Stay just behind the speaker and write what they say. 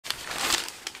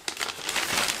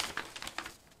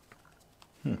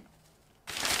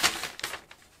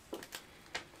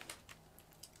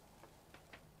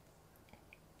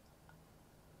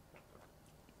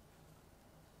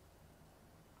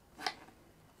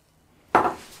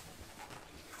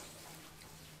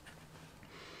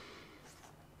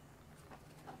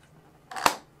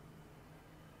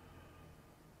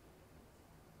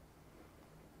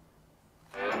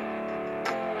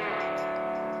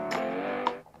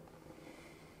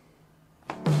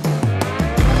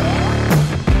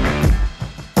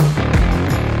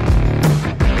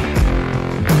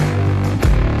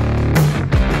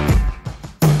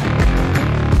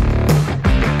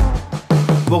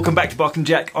Bark and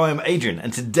Jack. I am Adrian,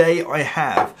 and today I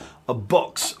have a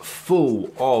box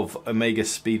full of Omega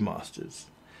Speedmasters.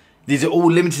 These are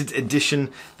all limited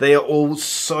edition. They are all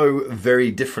so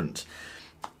very different.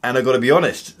 And I've got to be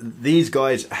honest, these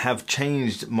guys have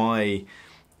changed my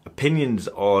opinions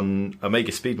on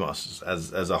Omega Speedmasters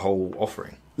as a whole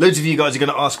offering. Loads of you guys are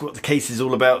going to ask what the case is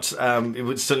all about. It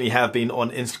would certainly have been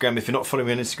on Instagram. If you're not following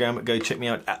me on Instagram, go check me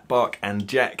out at Bark and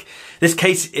Jack. This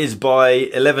case is by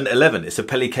 1111. It's a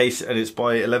Pelly case and it's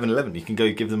by 1111. You can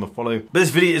go give them a follow. But this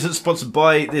video isn't sponsored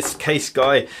by this case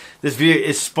guy. This video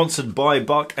is sponsored by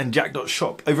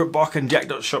barkandjack.shop. Over at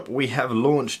barkandjack.shop, we have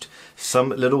launched some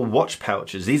little watch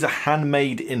pouches. These are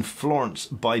handmade in Florence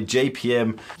by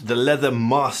JPM, the leather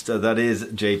master that is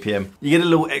JPM. You get a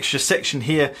little extra section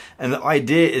here, and the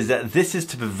idea is that this is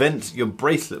to prevent your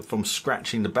bracelet from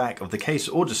scratching the back of the case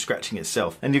or just scratching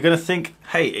itself. And you're going to think,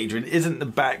 hey Adrian, isn't the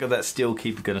back of that steel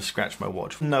keeper going to scratch my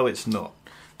watch? No, it's not,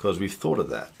 because we've thought of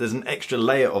that. There's an extra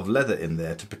layer of leather in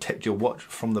there to protect your watch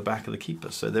from the back of the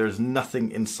keeper, so there is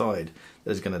nothing inside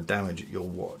that's going to damage your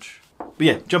watch. But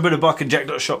yeah, jump over to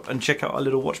barkandjack.shop and check out our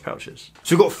little watch pouches.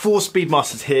 So we've got 4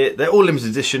 Speedmasters here. They're all limited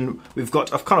edition. I've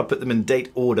kind of put them in date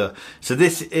order. So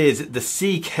this is the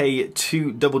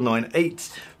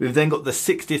CK2998. We've then got the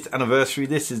 60th anniversary.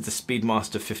 This is the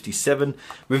Speedmaster 57.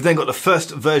 We've then got the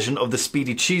first version of the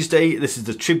Speedy Tuesday. This is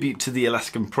the tribute to the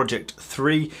Alaskan Project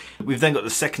 3. We've then got the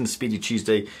second Speedy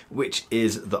Tuesday, which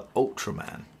is the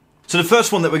Ultraman. So the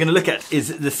first one that we're going to look at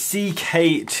is the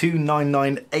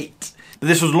CK2998.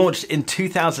 This was launched in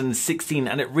 2016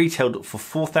 and it retailed for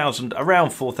around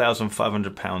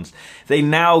 £4,500. They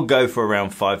now go for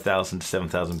around £5,000 to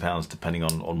 £7,000 depending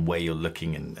on where you're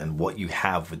looking and what you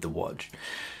have with the watch.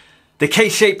 The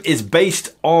case shape is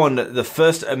based on the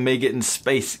first Omega in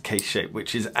Space case shape,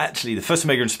 which is actually, the first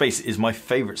Omega in Space is my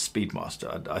favourite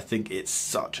Speedmaster. I think it's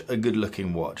such a good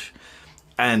looking watch,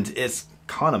 and it's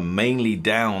kind of mainly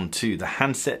down to the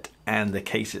handset and the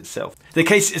case itself. The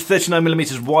case is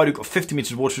 39mm wide, we've got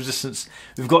 50m water resistance,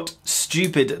 we've got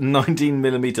stupid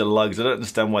 19mm lugs. I don't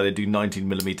understand why they do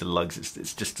 19mm lugs,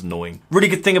 it's just annoying. Really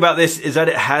good thing about this is that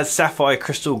it has sapphire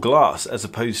crystal glass as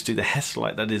opposed to the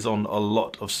Heslite that is on a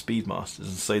lot of Speedmasters,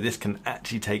 and so this can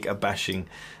actually take a bashing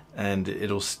and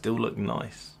it'll still look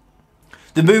nice.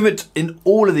 The movement in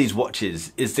all of these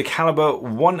watches is the caliber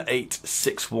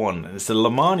 1861, and it's the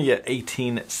Lamania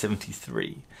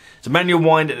 1873. It's a manual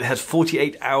wind and it has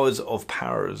 48 hours of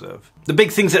power reserve. The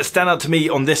big things that stand out to me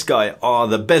on this guy are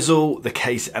the bezel, the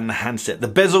case and the handset. The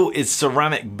bezel is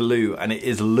ceramic blue and it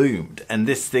is loomed, and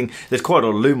this thing, there's quite a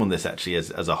lot of loom on this actually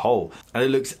as a whole, and it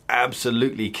looks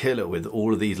absolutely killer with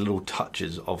all of these little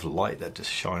touches of light that just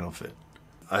shine off it.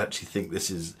 I actually think this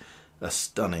is a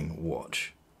stunning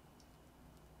watch.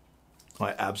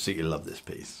 I absolutely love this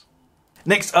piece.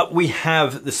 Next up we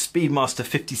have the Speedmaster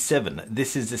 57.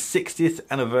 This is the 60th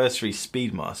anniversary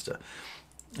Speedmaster.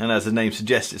 And as the name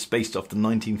suggests, it's based off the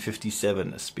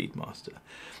 1957 Speedmaster.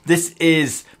 This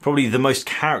is probably the most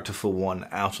characterful one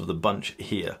out of the bunch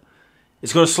here.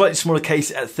 It's got a slightly smaller case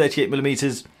at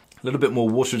 38mm, a little bit more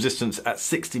water resistance at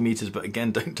 60 meters, but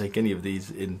again, don't take any of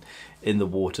these in the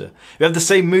water. We have the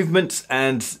same movement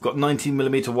and got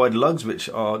 19mm wide lugs, which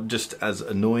are just as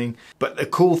annoying. But the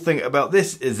cool thing about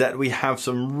this is that we have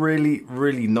some really,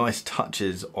 really nice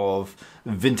touches of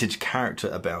vintage character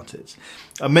about it.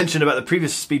 I mentioned about the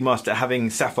previous Speedmaster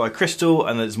having sapphire crystal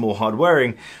and that it's more hard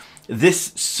wearing.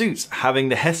 This suits having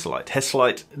the Heslite.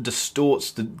 Heslite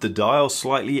distorts the dial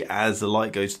slightly as the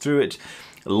light goes through it.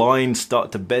 Lines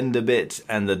start to bend a bit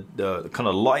and the kind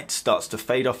of light starts to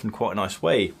fade off in quite a nice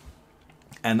way.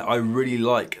 And I really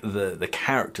like the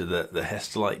character that the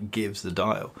Heslite gives the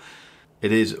dial.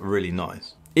 It is really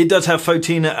nice. It does have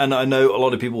Fotina, and I know a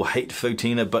lot of people hate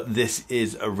Fotina, but this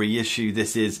is a reissue.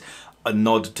 This is a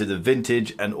nod to the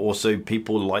vintage, and also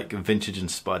people like vintage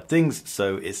inspired things,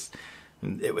 so it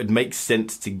would make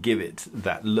sense to give it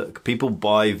that look. People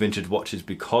buy vintage watches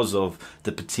because of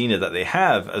the patina that they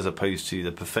have as opposed to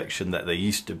the perfection that they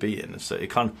used to be in. So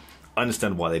I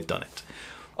understand why they've done it.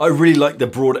 I really like the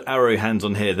broad arrow hands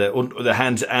on here. The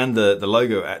hands and the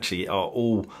logo actually are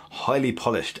all highly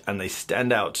polished and they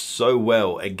stand out so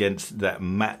well against that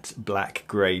matte black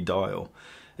grey dial,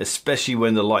 especially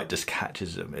when the light just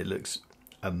catches them. It looks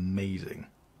amazing.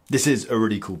 This is a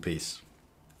really cool piece.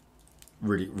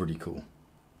 Really, really cool.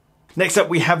 Next up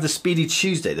we have the Speedy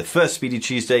Tuesday, the first Speedy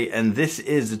Tuesday, and this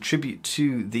is a tribute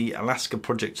to the Alaska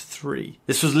Project 3.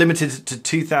 This was limited to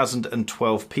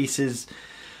 2012 pieces.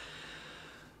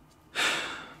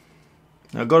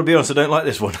 Now, I've got to be honest, I don't like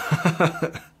this one.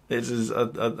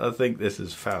 I think this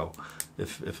is foul,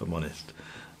 if I'm honest.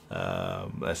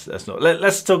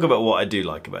 Let's talk about what I do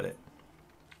like about it.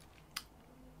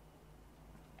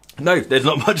 No, there's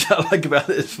not much I like about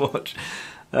this watch.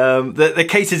 The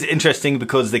case is interesting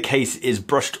because the case is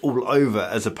brushed all over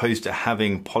as opposed to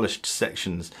having polished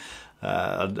sections.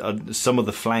 Some of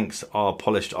the flanks are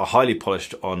polished, are highly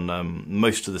polished on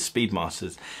most of the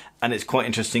Speedmasters, and it's quite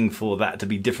interesting for that to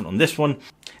be different on this one.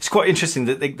 It's quite interesting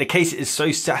that the case is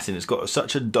so satin, it's got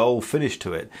such a dull finish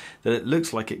to it that it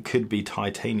looks like it could be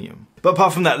titanium. But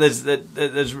apart from that,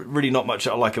 there's really not much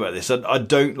I like about this. I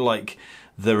don't like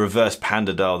the reverse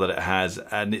panda dial that it has,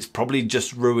 and it's probably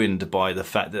just ruined by the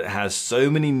fact that it has so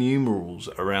many numerals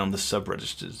around the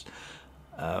sub-registers.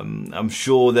 I'm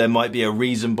sure there might be a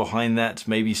reason behind that.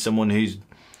 Maybe someone who's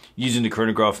using the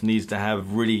chronograph needs to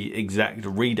have really exact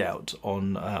readout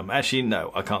on... actually,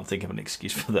 no, I can't think of an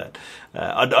excuse for that.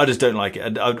 I just don't like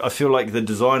it. I feel like the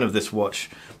design of this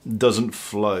watch doesn't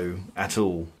flow at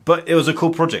all. But it was a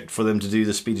cool project for them to do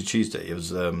the Speedy Tuesday. It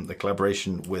was a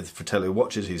collaboration with Fratello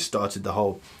Watches, who started the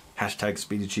whole hashtag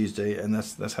Speedy Tuesday, and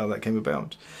that's how that came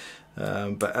about.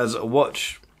 But as a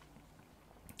watch,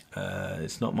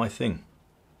 it's not my thing.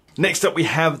 Next up we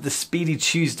have the Speedy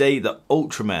Tuesday, the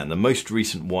Ultraman, the most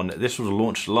recent one. This was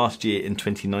launched last year in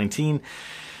 2019.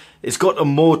 It's got a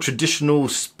more traditional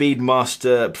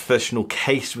Speedmaster professional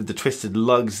case with the twisted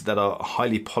lugs that are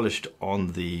highly polished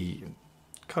on the...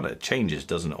 kind of changes,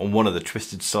 doesn't it, on one of the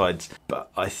twisted sides.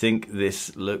 But I think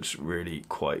this looks really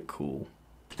quite cool.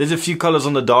 There's a few colours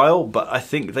on the dial, but I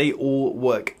think they all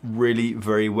work really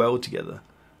very well together.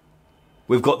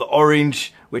 We've got the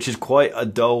orange, which is quite a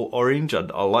dull orange. I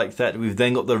like that. We've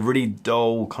then got the really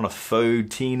dull kind of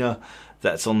faux Tina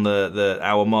that's on the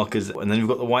hour markers. And then we've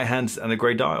got the white hands and a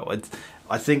grey dial.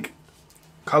 I think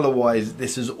colour-wise,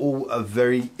 this is all a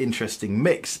very interesting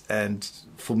mix. And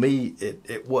for me,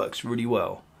 it works really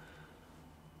well.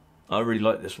 I really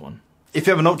like this one. If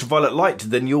you have an ultraviolet light,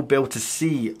 then you'll be able to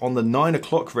see on the 9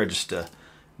 o'clock register,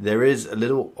 there is a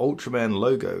little Ultraman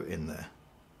logo in there.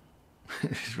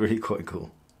 It's really quite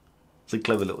cool. It's a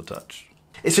clever little touch.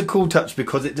 It's a cool touch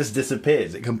because it just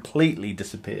disappears. It completely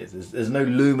disappears. There's no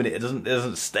luminate. It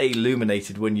doesn't stay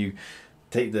illuminated when you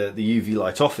take the UV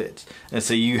light off it. And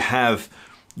so you have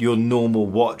your normal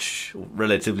watch,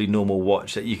 relatively normal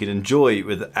watch, that you can enjoy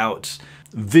without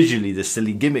visually the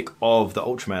silly gimmick of the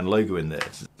Ultraman logo in there.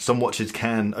 Some watches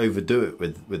can overdo it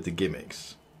with the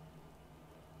gimmicks.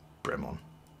 Bremon.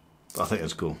 I think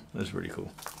that's cool. That's really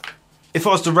cool. If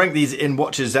I was to rank these in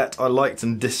watches that I liked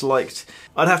and disliked,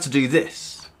 I'd have to do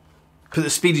this. Put the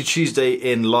Speedy Tuesday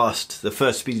in last, the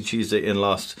first Speedy Tuesday in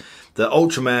last, the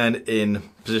Ultraman in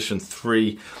position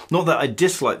 3. Not that I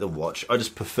dislike the watch, I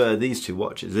just prefer these two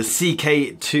watches. The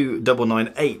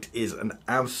CK2998 is an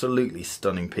absolutely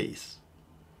stunning piece.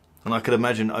 And I could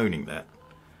imagine owning that.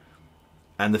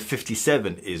 And the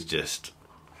 57 is just...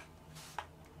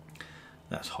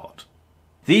 that's hot.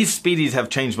 These Speedies have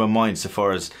changed my mind so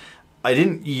far as... I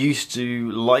didn't used to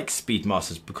like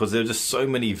Speedmasters because there are just so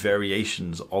many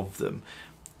variations of them.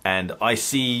 And I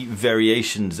see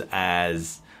variations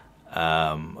as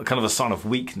kind of a sign of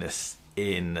weakness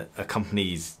in a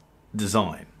company's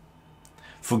design.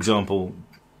 For example,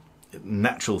 a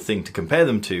natural thing to compare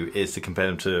them to is to compare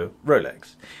them to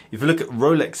Rolex. If you look at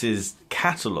Rolex's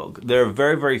catalogue, there are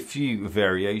very, very few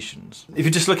variations. If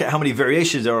you just look at how many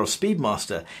variations there are of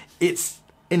Speedmaster, it's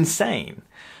insane.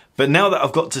 But now that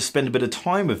I've got to spend a bit of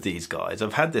time with these guys,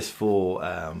 I've had this for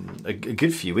a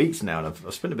good few weeks now, and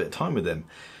I've spent a bit of time with them.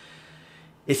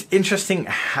 It's interesting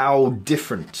how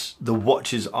different the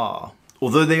watches are.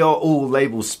 Although they are all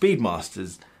labeled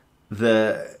Speedmasters,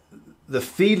 the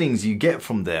feelings you get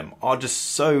from them are just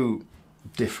so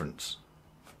different.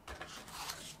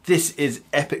 This is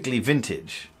epically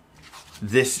vintage.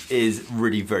 This is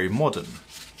really very modern.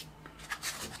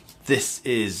 This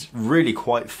is really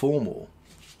quite formal.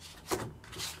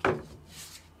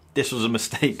 This was a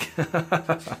mistake.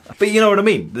 But you know what I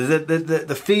mean?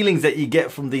 The feelings that you get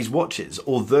from these watches,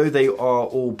 although they are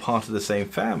all part of the same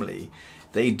family,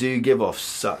 they do give off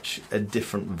such a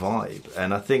different vibe.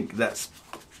 And I think that's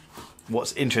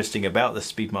what's interesting about the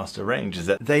Speedmaster range, is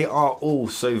that they are all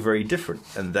so very different.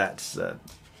 And that's,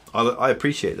 I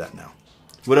appreciate that now.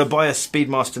 Would I buy a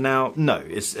Speedmaster now? No,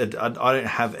 I don't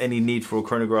have any need for a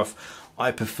chronograph.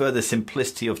 I prefer the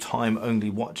simplicity of time-only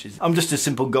watches. I'm just a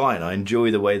simple guy and I enjoy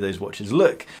the way those watches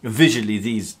look. Visually,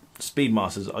 these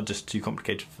Speedmasters are just too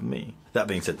complicated for me. That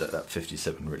being said, that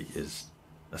 57 really is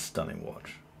a stunning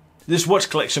watch. This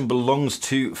watch collection belongs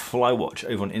to Flywatch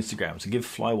over on Instagram, so give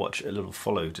Flywatch a little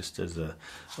follow just as a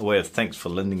way of thanks for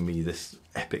lending me this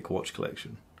epic watch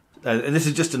collection. And this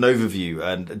is just an overview,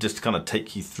 and just to kind of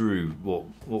take you through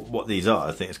what these are.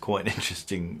 I think it's quite an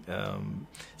interesting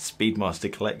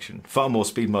Speedmaster collection. Far more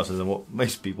Speedmasters than what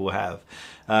most people have.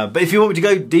 But if you want me to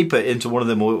go deeper into one of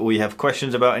them, or you have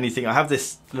questions about anything, I have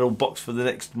this little box for the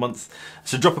next month.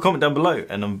 So drop a comment down below,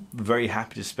 and I'm very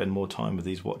happy to spend more time with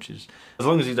these watches. As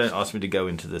long as you don't ask me to go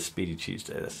into the Speedy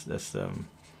Tuesday,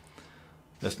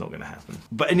 that's not going to happen.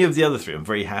 But any of the other three, I'm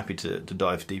very happy to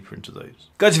dive deeper into those.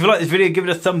 Guys, if you like this video, give it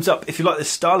a thumbs up. If you like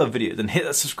this style of video, then hit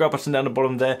that subscribe button down the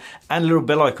bottom there and a little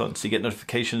bell icon so you get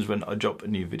notifications when I drop a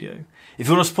new video. If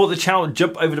you want to support the channel,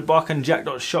 jump over to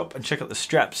barkandjack.shop and check out the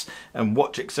straps and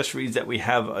watch accessories that we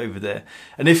have over there.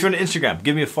 And if you're on Instagram,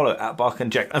 give me a follow at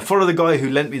barkandjack and follow the guy who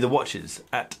lent me the watches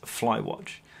at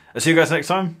Flywatch. I'll see you guys next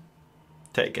time.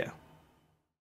 Take care.